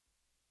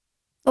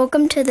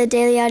Welcome to the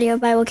Daily Audio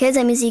Bible Kids.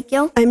 I'm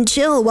Ezekiel. I'm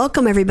Jill.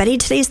 Welcome, everybody.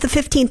 Today's the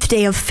 15th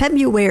day of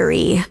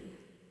February.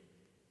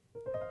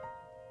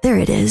 There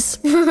it is.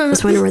 I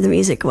was wondering where the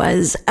music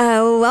was.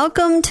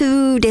 Welcome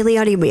to Daily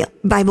Audio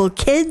Bible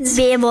Kids.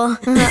 Bible.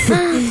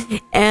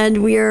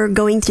 And we are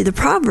going through the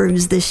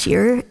Proverbs this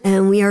year,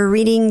 and we are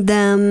reading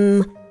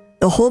them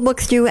the whole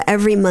book through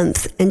every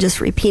month and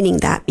just repeating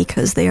that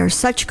because they are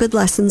such good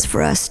lessons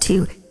for us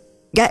to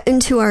get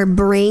into our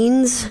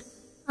brains.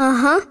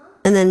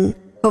 And then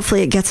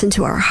hopefully it gets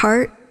into our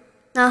heart.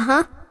 And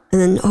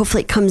then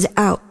hopefully it comes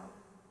out.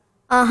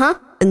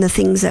 In the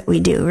things that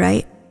we do,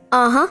 right?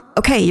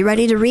 Okay, you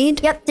ready to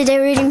read? Yep, today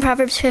we're reading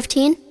Proverbs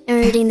 15, and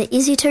we're reading the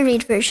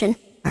easy-to-read version.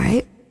 All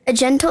right. A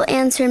gentle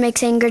answer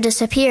makes anger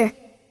disappear,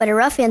 but a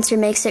rough answer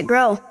makes it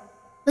grow.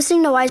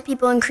 Listening to wise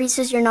people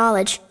increases your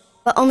knowledge,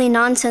 but only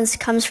nonsense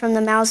comes from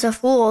the mouths of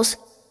fools.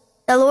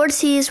 The Lord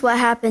sees what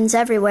happens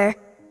everywhere.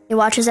 He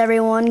watches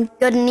everyone,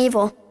 good and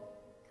evil.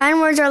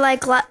 Kind words are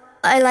like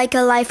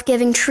a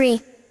life-giving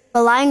tree,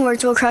 but lying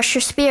words will crush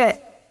your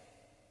spirit.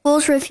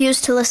 Fools refuse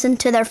to listen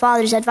to their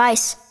father's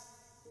advice,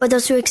 but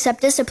those who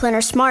accept discipline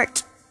are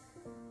smart.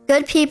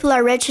 Good people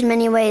are rich in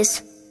many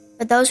ways,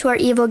 but those who are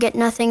evil get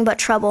nothing but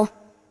trouble.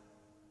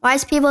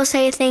 Wise people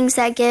say things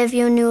that give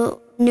you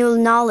new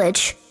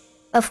knowledge,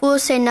 but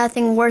fools say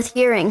nothing worth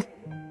hearing.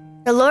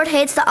 The Lord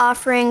hates the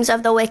offerings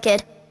of the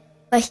wicked,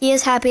 but he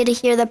is happy to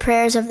hear the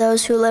prayers of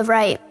those who live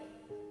right.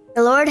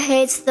 The Lord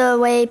hates the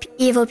way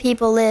evil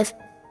people live,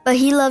 but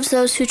he loves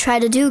those who try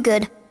to do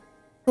good.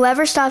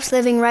 Whoever stops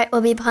living right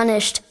will be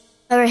punished.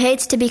 Whoever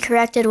hates to be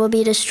corrected will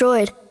be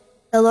destroyed.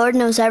 The Lord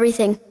knows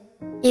everything,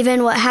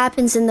 even what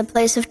happens in the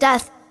place of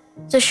death.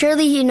 So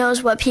surely he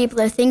knows what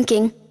people are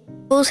thinking.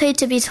 Fools hate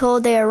to be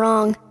told they are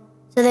wrong,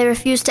 so they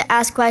refuse to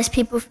ask wise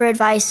people for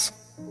advice.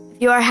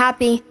 If you are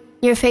happy,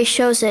 your face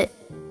shows it.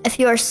 If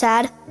you are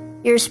sad,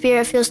 your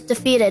spirit feels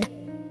defeated.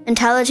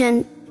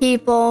 Intelligent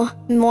people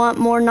want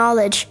more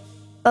knowledge,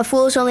 but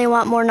fools only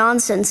want more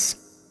nonsense.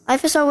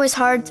 Life is always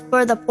hard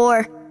for the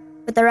poor,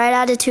 but the right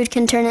attitude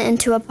can turn it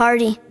into a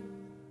party.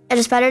 It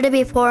is better to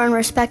be poor and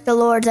respect the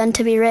Lord than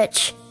to be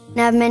rich and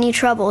have many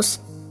troubles.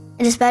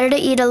 It is better to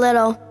eat a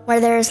little where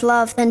there is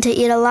love than to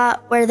eat a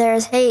lot where there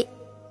is hate.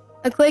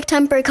 A quick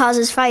temper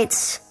causes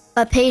fights,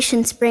 but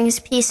patience brings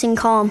peace and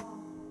calm.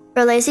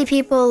 For lazy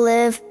people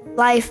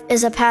life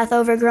is a path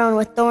overgrown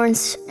with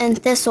thorns and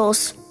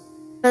thistles.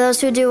 For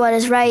those who do what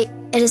is right,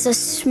 it is a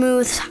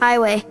smooth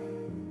highway.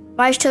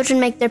 Wise children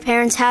make their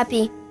parents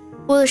happy.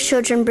 Foolish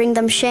children bring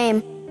them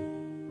shame.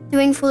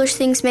 Doing foolish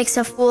things makes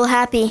a fool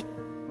happy,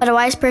 but a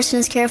wise person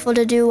is careful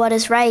to do what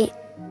is right.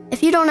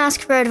 If you don't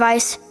ask for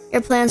advice,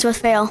 your plans will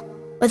fail.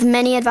 With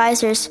many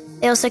advisors,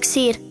 they will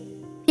succeed.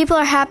 People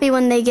are happy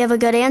when they give a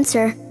good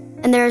answer,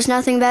 and there is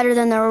nothing better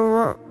than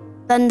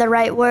the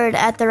right word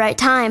at the right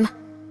time.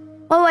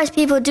 What wise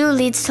people do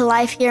leads to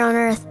life here on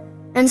earth,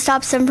 and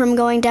stops them from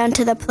going down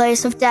to the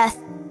place of death.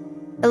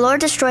 The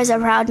Lord destroys a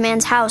proud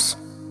man's house,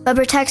 but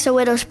protects a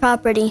widow's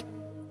property.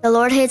 The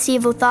Lord hates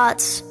evil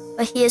thoughts,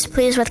 but he is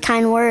pleased with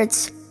kind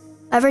words.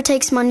 Whoever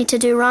takes money to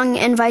do wrong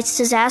invites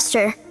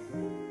disaster.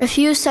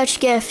 Refuse such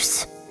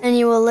gifts, and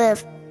you will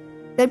live.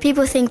 Good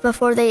people think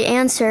before they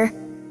answer,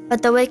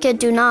 but the wicked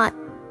do not,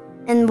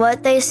 and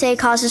what they say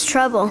causes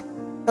trouble.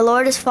 The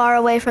Lord is far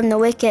away from the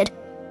wicked,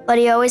 but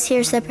he always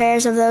hears the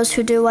prayers of those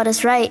who do what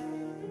is right.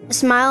 A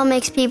smile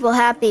makes people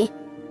happy.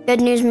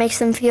 Good news makes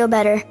them feel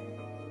better.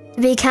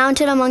 To be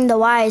counted among the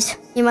wise,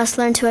 you must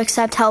learn to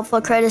accept helpful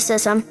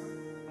criticism.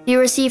 If you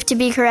refuse to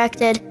be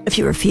corrected, If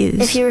you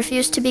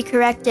refuse to be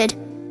corrected,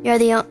 you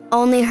are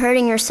only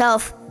hurting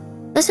yourself.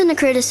 Listen to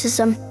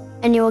criticism,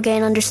 and you will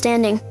gain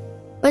understanding.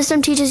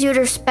 Wisdom teaches you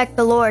to respect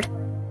the Lord.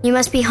 You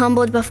must be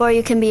humbled before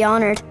you can be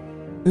honored.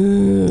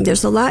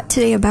 There's a lot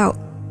today about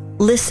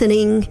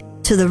listening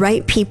to the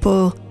right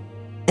people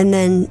and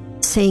then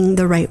saying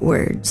the right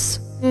words.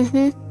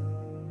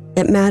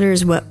 It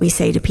matters what we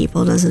say to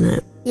people, doesn't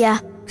it? Yeah.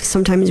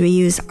 Sometimes we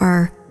use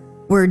our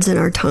words and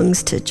our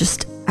tongues to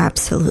just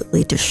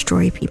absolutely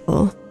destroy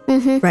people,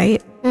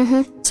 right?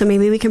 So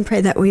maybe we can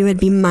pray that we would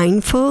be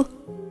mindful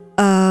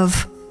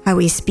of how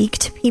we speak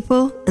to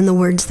people and the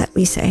words that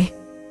we say.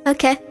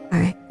 Okay. All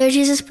right. Lord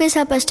Jesus, please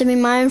help us to be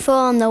mindful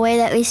on the way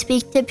that we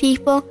speak to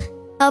people.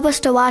 Help us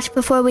to watch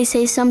before we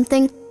say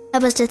something.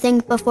 Help us to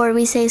think before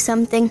we say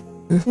something.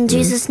 In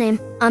Jesus' name,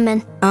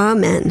 amen.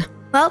 Amen.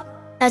 Well,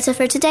 that's it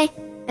for today.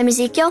 I'm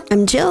Ezekiel.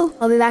 I'm Jill.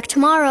 I'll be back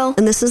tomorrow.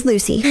 And this is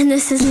Lucy. And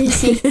this is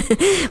Lucy.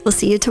 We'll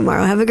see you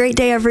tomorrow. Have a great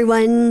day,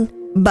 everyone.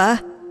 Bye.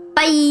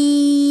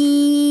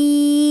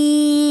 Bye.